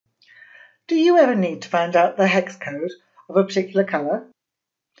Do you ever need to find out the hex code of a particular color?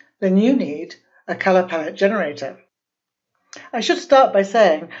 Then you need a color palette generator. I should start by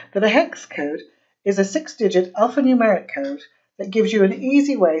saying that a hex code is a 6-digit alphanumeric code that gives you an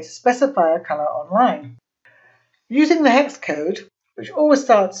easy way to specify a color online. Using the hex code, which always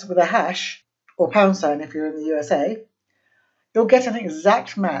starts with a hash or # if you're in the USA, you'll get an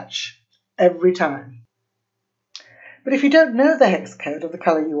exact match every time. But if you don't know the hex code of the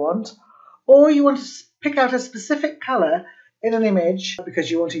color you want, or you want to pick out a specific color in an image because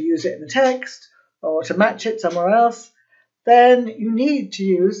you want to use it in the text or to match it somewhere else, then you need to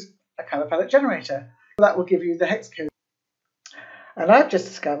use a color palette generator. That will give you the hex code. And I've just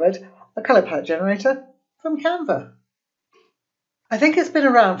discovered a color palette generator from Canva. I think it's been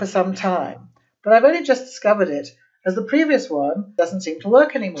around for some time, but I've only just discovered it as the previous one doesn't seem to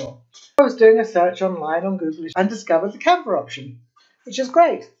work anymore. I was doing a search online on Google and discovered the Canva option, which is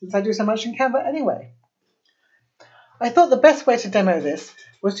great since I do so much in Canva anyway. I thought the best way to demo this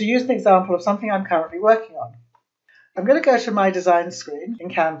was to use an example of something I'm currently working on. I'm going to go to my design screen in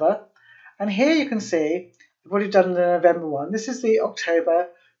Canva, and here you can see I've already done the November one. This is the October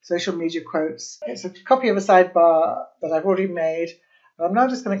social media quotes. It's a copy of a sidebar that I've already made, and I'm now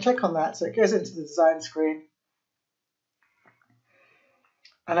just going to click on that so it goes into the design screen,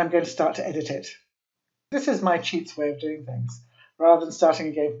 and I'm going to start to edit it. This is my cheats way of doing things. Rather than starting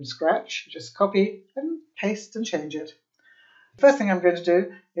again from scratch, just copy and paste and change it. The first thing I'm going to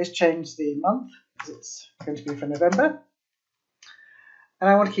do is change the month, because it's going to be for November. And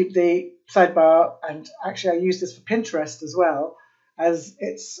I want to keep the sidebar, and actually I use this for Pinterest as well, as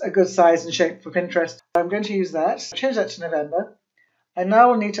it's a good size and shape for Pinterest. I'm going to use that, change that to November. I now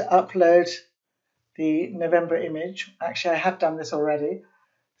will need to upload the November image. Actually, I have done this already,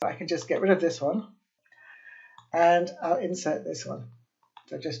 so I can just get rid of this one. And I'll insert this one.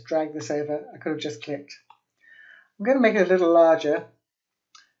 So just drag this over. I could have just clicked. I'm going to make it a little larger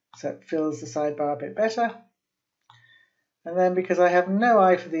so it fills the sidebar a bit better. And then, because I have no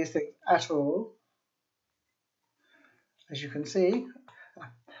eye for these things at all, as you can see,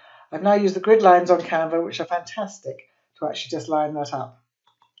 I've now used the grid lines on Canva, which are fantastic, to actually just line that up.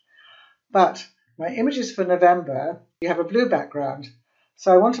 But my images for November, you have a blue background.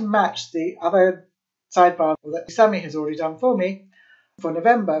 So I want to match the other sidebar that Sammy has already done for me for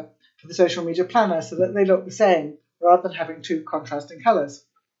November for the social media planner, so that they look the same rather than having two contrasting colours.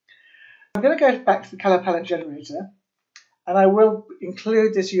 I'm going to go back to the color palette generator, and I will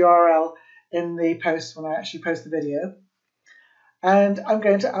include this URL in the post when I actually post the video. And I'm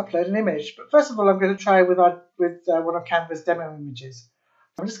going to upload an image, but first of all I'm going to try with one of Canva's demo images.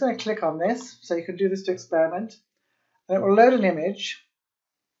 I'm just going to click on this, so you can do this to experiment, and it will load an image.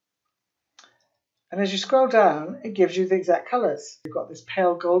 And as you scroll down, it gives you the exact colours. You've got this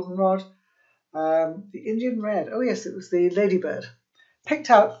pale goldenrod, the Indian red. Oh yes, it was the ladybird. Picked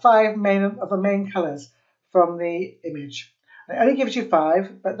out 5 of the main colours from the image. And it only gives you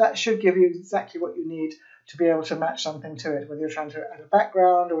 5, but that should give you exactly what you need to be able to match something to it, whether you're trying to add a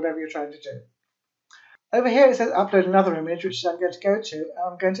background or whatever you're trying to do. Over here it says upload another image, which I'm going to go to,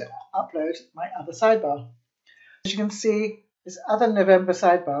 and I'm going to upload my other sidebar. As you can see, this other November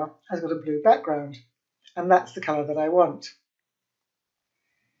sidebar has got a blue background, and that's the colour that I want.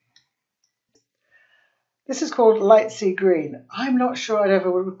 This is called light sea green. I'm not sure I'd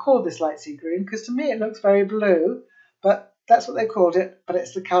ever would call this light sea green, because to me it looks very blue, but that's what they called it, but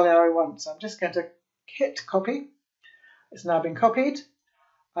it's the colour I want. So I'm just going to hit copy. It's now been copied.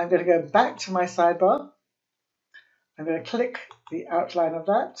 I'm going to go back to my sidebar. I'm going to click the outline of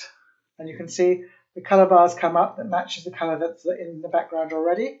that, and you can see the colour bars come up that matches the colour that's in the background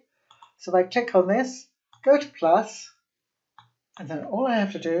already. So if I click on this, go to plus, and then all I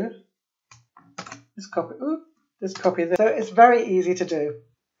have to do is copy this. So it's very easy to do.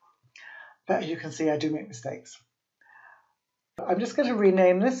 But as you can see, I do make mistakes. I'm just going to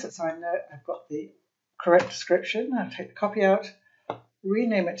rename this so I know I've got the correct description. I'll take the copy out,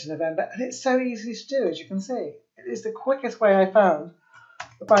 rename it to November, and it's so easy to do, as you can see. It is the quickest way I found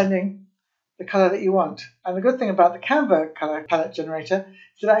for finding the colour that you want. And the good thing about the Canva colour palette generator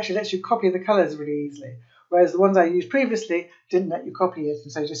is it actually lets you copy the colours really easily, whereas the ones I used previously didn't let you copy it,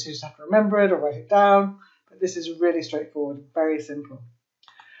 and so you just have to remember it or write it down. But this is really straightforward, very simple.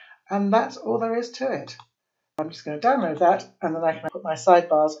 And that's all there is to it. I'm just going to download that, and then I can put my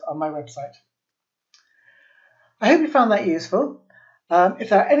sidebars on my website. I hope you found that useful. If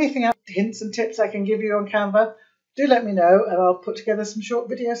there are anything else, hints and tips I can give you on Canva, do let me know, and I'll put together some short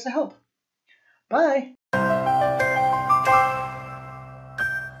videos to help. Bye!